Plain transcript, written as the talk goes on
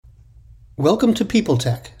Welcome to People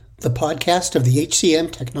Tech, the podcast of the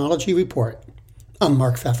HCM Technology Report. I'm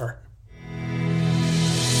Mark Pfeffer.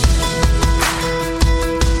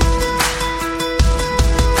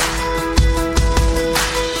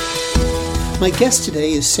 My guest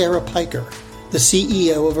today is Sarah Piker, the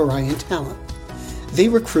CEO of Orion Talent. They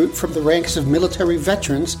recruit from the ranks of military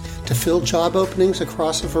veterans to fill job openings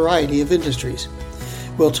across a variety of industries.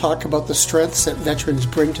 We'll talk about the strengths that veterans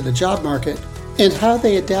bring to the job market and how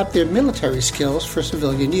they adapt their military skills for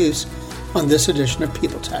civilian use on this edition of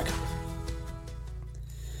People Tech.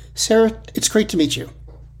 Sarah, it's great to meet you.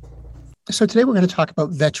 So today we're going to talk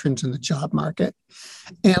about veterans in the job market.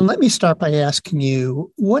 And let me start by asking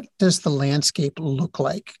you, what does the landscape look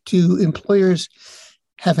like? Do employers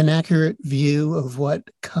have an accurate view of what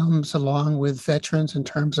comes along with veterans in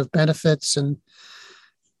terms of benefits and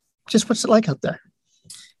just what's it like out there?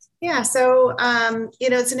 Yeah, so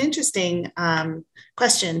it's an interesting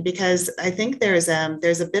question because I think there's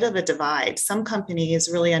a bit of a divide. Some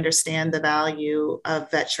companies really understand the value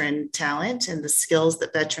of veteran talent and the skills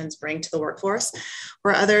that veterans bring to the workforce,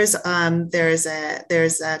 where others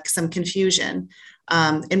there's some confusion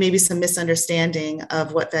and maybe some misunderstanding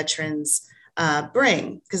of what veterans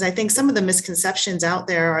bring. Because I think some of the misconceptions out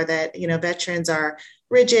there are that veterans are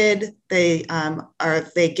rigid, they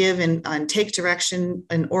give and take direction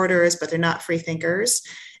and orders, but they're not free thinkers,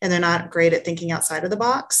 and they're not great at thinking outside of the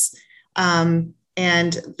box. And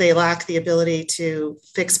they lack the ability to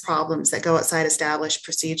fix problems that go outside established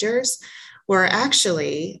procedures, where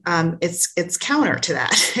actually it's counter to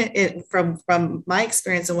that from my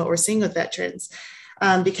experience and what we're seeing with veterans,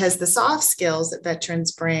 because the soft skills that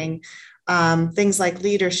veterans bring, things like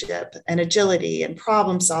leadership and agility and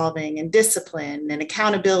problem solving and discipline and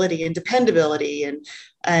accountability and dependability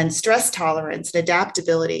and stress tolerance and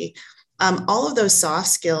adaptability, all of those soft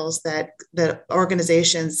skills that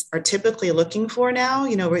organizations are typically looking for now.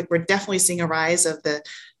 We're definitely seeing a rise of the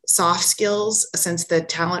soft skills since the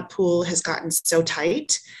talent pool has gotten so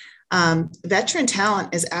tight. Veteran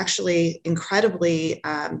talent is actually incredibly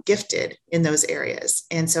gifted in those areas.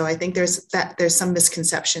 And so I think there's some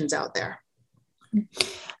misconceptions out there.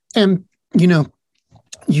 And,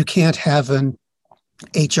 you can't have an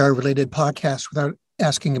HR related podcast without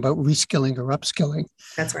asking about reskilling or upskilling.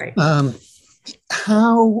 That's right.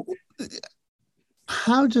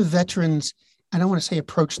 How do veterans, I don't want to say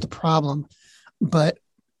approach the problem, but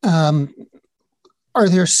are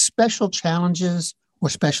there special challenges or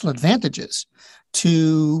special advantages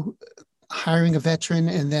to hiring a veteran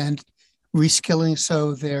and then reskilling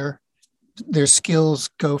so their skills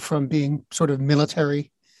go from being sort of military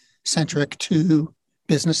centric to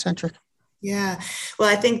business centric? Yeah, well,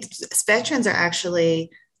 I think veterans are actually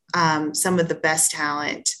some of the best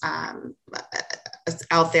talent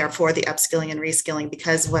out there for the upskilling and reskilling,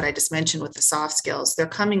 because what I just mentioned with the soft skills, they're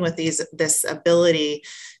coming with this ability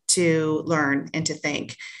to learn and to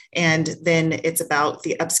think. And then it's about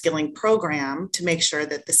the upskilling program to make sure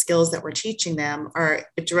that the skills that we're teaching them are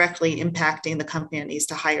directly impacting the company that needs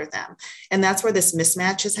to hire them. And that's where this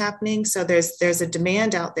mismatch is happening. So there's a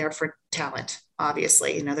demand out there for talent.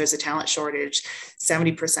 Obviously, there's a talent shortage.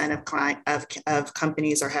 70% of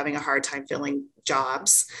companies are having a hard time filling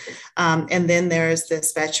jobs. And then there's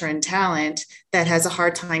this veteran talent that has a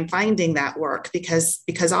hard time finding that work because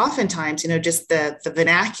oftentimes, just the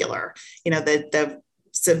vernacular, the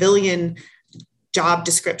civilian job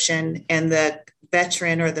description and the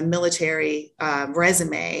veteran or the military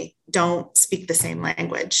resume don't speak the same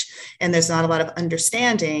language, and there's not a lot of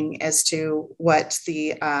understanding as to what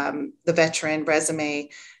the veteran resume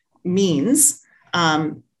means.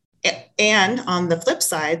 And on the flip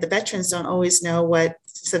side, the veterans don't always know what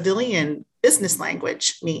civilian business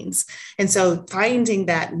language means, and so finding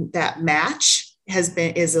that match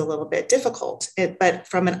is a little bit difficult. But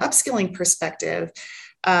from an upskilling perspective,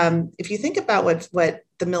 if you think about what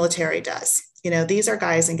the military does, these are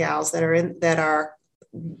guys and gals that are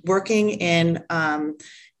working in an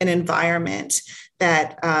environment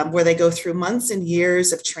that where they go through months and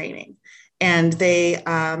years of training, and they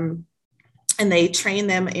train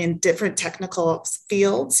them in different technical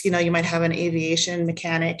fields. You might have an aviation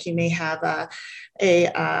mechanic, you may have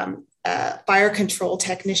a fire control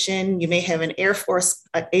technician, you may have an Air Force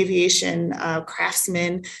aviation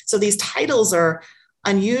craftsman. So these titles are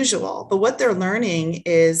unusual, but what they're learning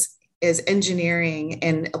is engineering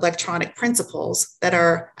and electronic principles that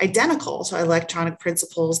are identical to electronic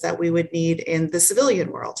principles that we would need in the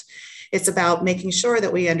civilian world. It's about making sure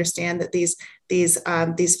that we understand that these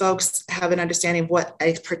folks have an understanding of what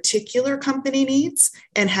a particular company needs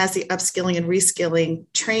and has the upskilling and reskilling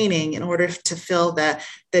training in order to fill the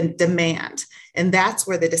demand. And that's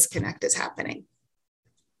where the disconnect is happening.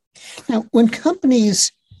 Now, when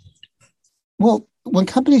companies are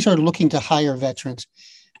looking to hire veterans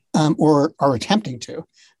or are attempting to,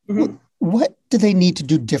 mm-hmm. what do they need to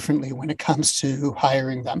do differently when it comes to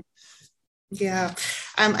hiring them? Yeah,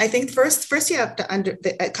 I think first you have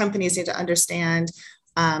to companies need to understand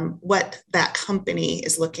what that company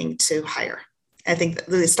is looking to hire. I think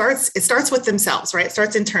it starts with themselves, right? It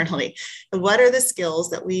starts internally. What are the skills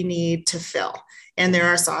that we need to fill? And there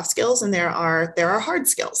are soft skills and there are hard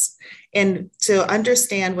skills. And to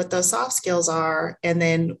understand what those soft skills are, and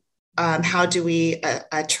then how do we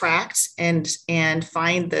attract and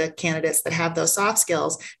find the candidates that have those soft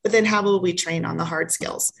skills, but then how will we train on the hard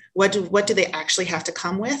skills? What do they actually have to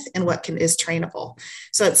come with, and what is trainable?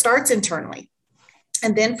 So it starts internally.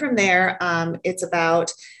 And then from there, it's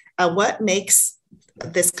about what makes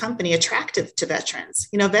this company attractive to veterans.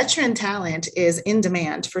 Veteran talent is in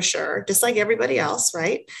demand for sure, just like everybody else,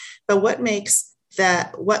 right? But what makes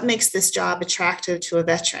this job attractive to a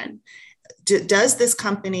veteran? Does this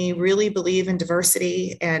company really believe in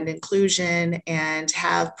diversity and inclusion and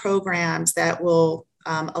have programs that will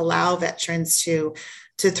allow veterans to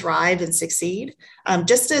thrive and succeed,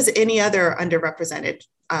 just as any other underrepresented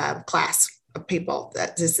class of people?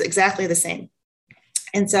 That is exactly the same.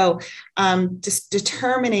 And so just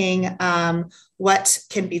determining what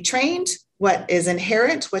can be trained, what is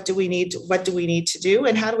inherent, what do we need to do,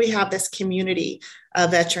 and how do we have this community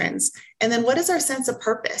of veterans? And then what is our sense of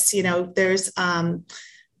purpose? There's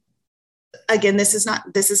again, this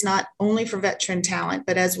is not only for veteran talent,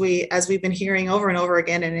 but as we've been hearing over and over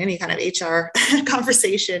again in any kind of HR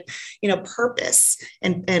conversation, purpose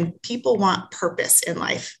and people want purpose in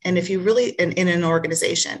life. And if you really, in an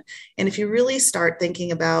organization, and if you really start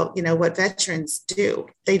thinking about, what veterans do,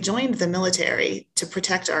 they joined the military to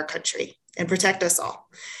protect our country and protect us all.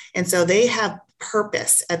 And so they have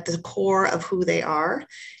purpose at the core of who they are.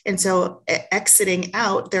 And so exiting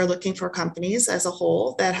out, they're looking for companies as a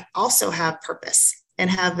whole that also have purpose and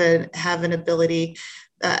have an ability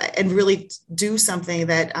and really do something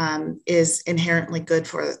that is inherently good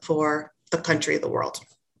for the country, the world.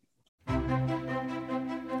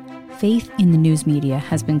 Faith in the news media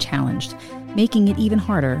has been challenged, making it even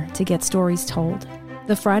harder to get stories told.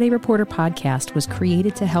 The Friday Reporter podcast was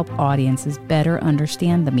created to help audiences better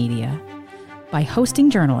understand the media by hosting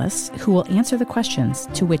journalists who will answer the questions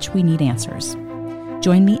to which we need answers.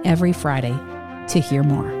 Join me every Friday to hear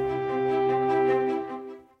more.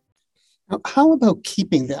 Now, how about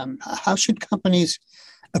keeping them? How should companies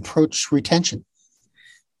approach retention?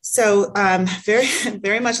 So very,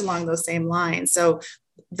 very much along those same lines. So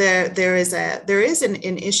there is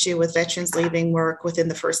an issue with veterans leaving work within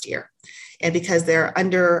the first year. And because they're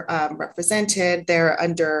underrepresented, they're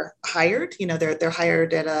underhired, they're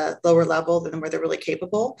hired at a lower level than where they're really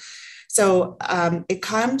capable. So it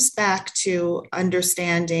comes back to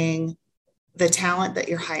understanding the talent that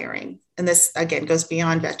you're hiring. And this, again, goes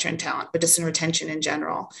beyond veteran talent, but just in retention in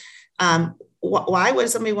general. Why would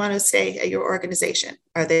somebody want to stay at your organization?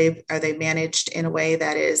 Are they managed in a way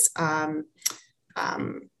that is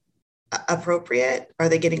appropriate? Are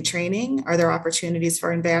they getting training? Are there opportunities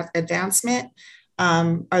for advancement?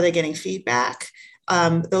 Are they getting feedback?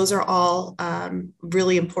 Those are all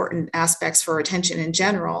really important aspects for retention in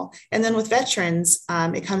general. And then with veterans,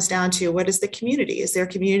 it comes down to, what is the community? Is there a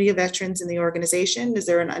community of veterans in the organization? Is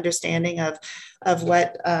there an understanding of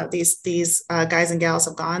what these guys and gals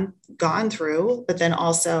have gone through, but then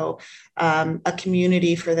also a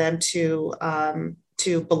community for them to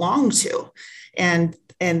belong to? And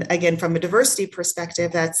again, from a diversity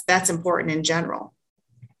perspective, that's important in general.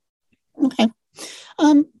 Okay.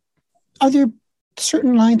 Are there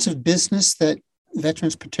certain lines of business that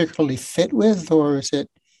veterans particularly fit with, or does it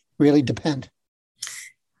really depend?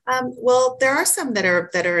 Well, there are some that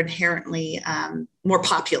are inherently more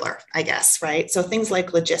popular, I guess, right? So things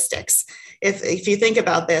like logistics. If you think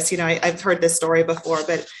about this, I've heard this story before,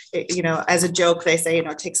 but as a joke, they say,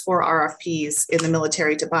 it takes 4 RFPs in the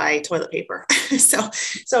military to buy toilet paper.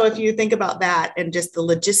 So if you think about that and just the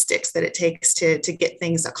logistics that it takes to get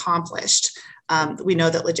things accomplished, we know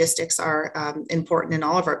that logistics are important in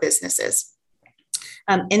all of our businesses.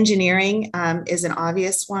 Engineering is an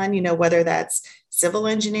obvious one, whether that's civil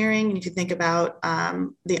engineering. And if you think about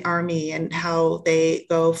the Army and how they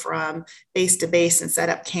go from base to base and set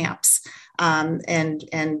up camps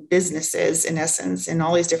and businesses, in essence, in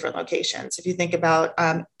all these different locations. If you think about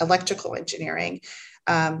electrical engineering,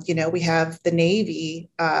 we have the Navy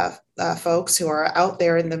folks who are out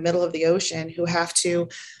there in the middle of the ocean who have to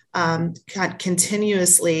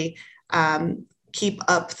continuously keep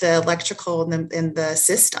up the electrical in the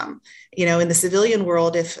system. In the civilian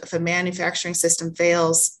world, if a manufacturing system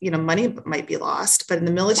fails, money might be lost, but in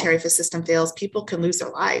the military, if a system fails, people can lose their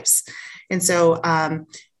lives. And so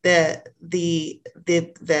the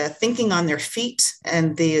thinking on their feet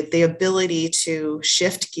and the ability to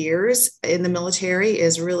shift gears in the military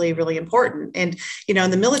is really, really important. And,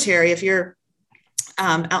 in the military, if you're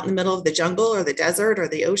out in the middle of the jungle or the desert or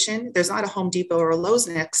the ocean, there's not a Home Depot or a Lowe's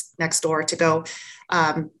next door to go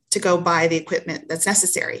buy the equipment that's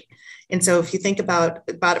necessary. And so if you think about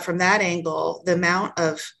it from that angle, the amount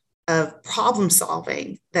of problem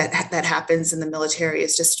solving that happens in the military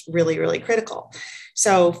is just really, really critical.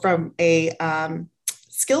 So from a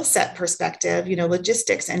skill set perspective,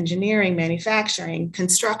 logistics, engineering, manufacturing,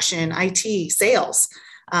 construction, IT, sales,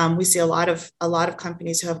 we see a lot of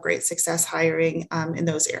companies who have great success hiring in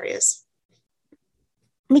those areas.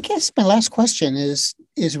 I guess my last question is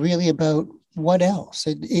really about what else.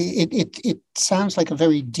 It sounds like a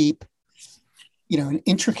very deep, an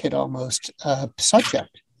intricate almost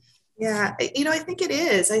subject. Yeah, I think it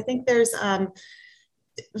is. I think it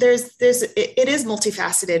is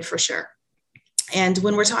multifaceted for sure. And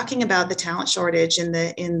when we're talking about the talent shortage in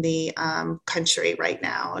the country right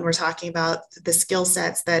now, and we're talking about the skill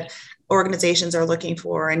sets that organizations are looking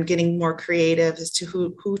for and getting more creative as to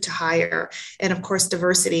who to hire, and of course,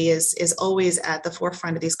 diversity is always at the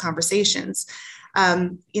forefront of these conversations.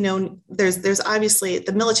 There's obviously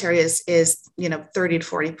the military is 30 to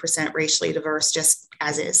 40% racially diverse, just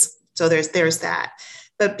as is. So there's that.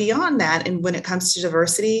 But beyond that, and when it comes to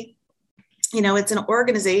diversity, it's an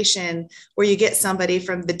organization where you get somebody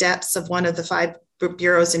from the depths of one of the 5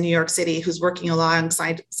 bureaus in New York City who's working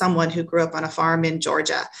alongside someone who grew up on a farm in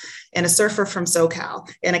Georgia, and a surfer from SoCal,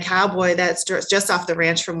 and a cowboy that's just off the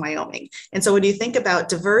ranch from Wyoming. And so when you think about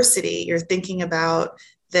diversity, you're thinking about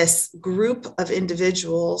this group of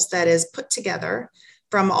individuals that is put together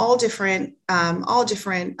from all different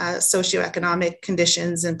socioeconomic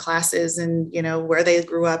conditions and classes, and where they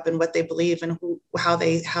grew up and what they believe and how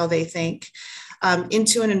they think,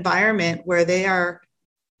 into an environment where they are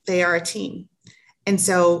a team. And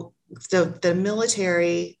so the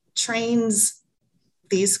military trains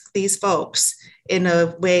these folks in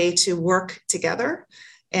a way to work together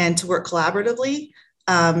and to work collaboratively.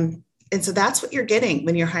 And so that's what you're getting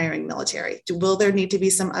when you're hiring military. Will there need to be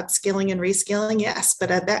some upskilling and reskilling? Yes, but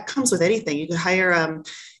that comes with anything. You could hire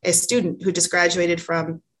a student who just graduated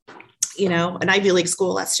from, an Ivy League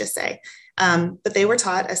school, let's just say, but they were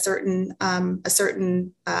taught a certain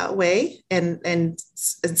way and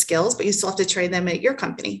skills, but you still have to train them at your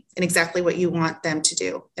company in exactly what you want them to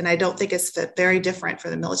do. And I don't think it's very different for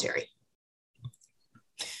the military.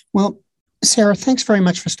 Well, Sarah, thanks very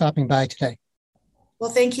much for stopping by today. Well,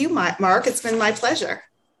 thank you, Mark. It's been my pleasure.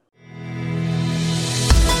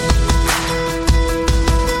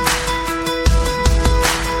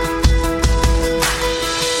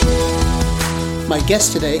 My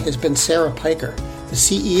guest today has been Sarah Piker, the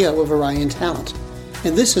CEO of Orion Talent.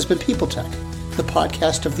 And this has been People Tech, the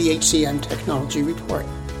podcast of the HCM Technology Report.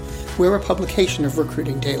 We're a publication of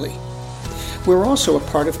Recruiting Daily. We're also a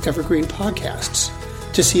part of Evergreen Podcasts.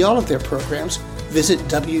 To see all of their programs, visit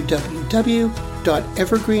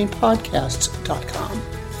www.evergreenpodcasts.com.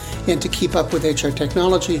 And to keep up with HR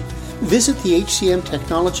technology, visit the HCM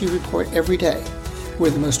Technology Report every day. We're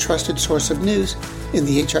the most trusted source of news in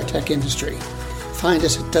the HR tech industry. Find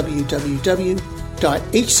us at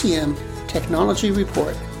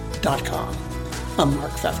www.hcmtechnologyreport.com. I'm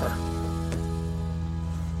Mark Pfeffer.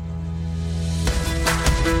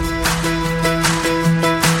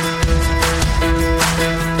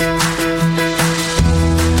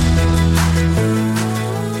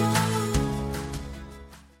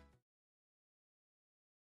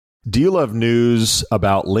 Do you love news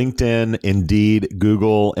about LinkedIn, Indeed,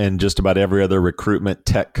 Google, and just about every other recruitment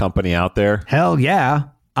tech company out there? Hell yeah.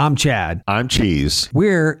 I'm Chad. I'm Cheese.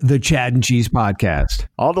 We're the Chad and Cheese Podcast.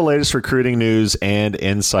 All the latest recruiting news and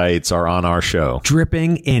insights are on our show.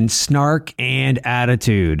 Dripping in snark and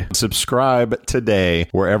attitude. Subscribe today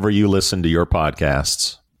wherever you listen to your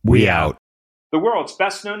podcasts. We out. The world's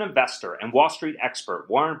best-known investor and Wall Street expert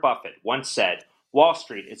Warren Buffett once said, "Wall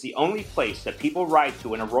Street is the only place that people ride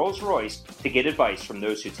to in a Rolls-Royce to get advice from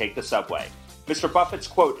those who take the subway." Mr. Buffett's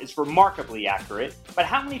quote is remarkably accurate, but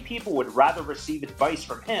how many people would rather receive advice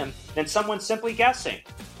from him than someone simply guessing?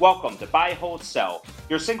 Welcome to Buy, Hold, Sell,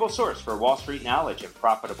 your single source for Wall Street knowledge and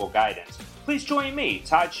profitable guidance. Please join me,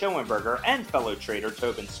 Todd Schoenberger, and fellow trader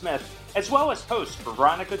Tobin Smith, as well as host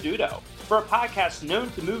Veronica Dudo, for a podcast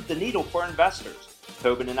known to move the needle for investors.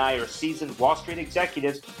 Tobin and I are seasoned Wall Street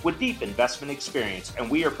executives with deep investment experience, and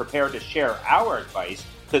we are prepared to share our advice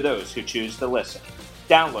to those who choose to listen.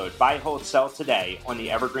 Download Buy, Hold, Sell today on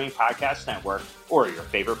the Evergreen Podcast Network or your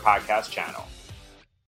favorite podcast channel.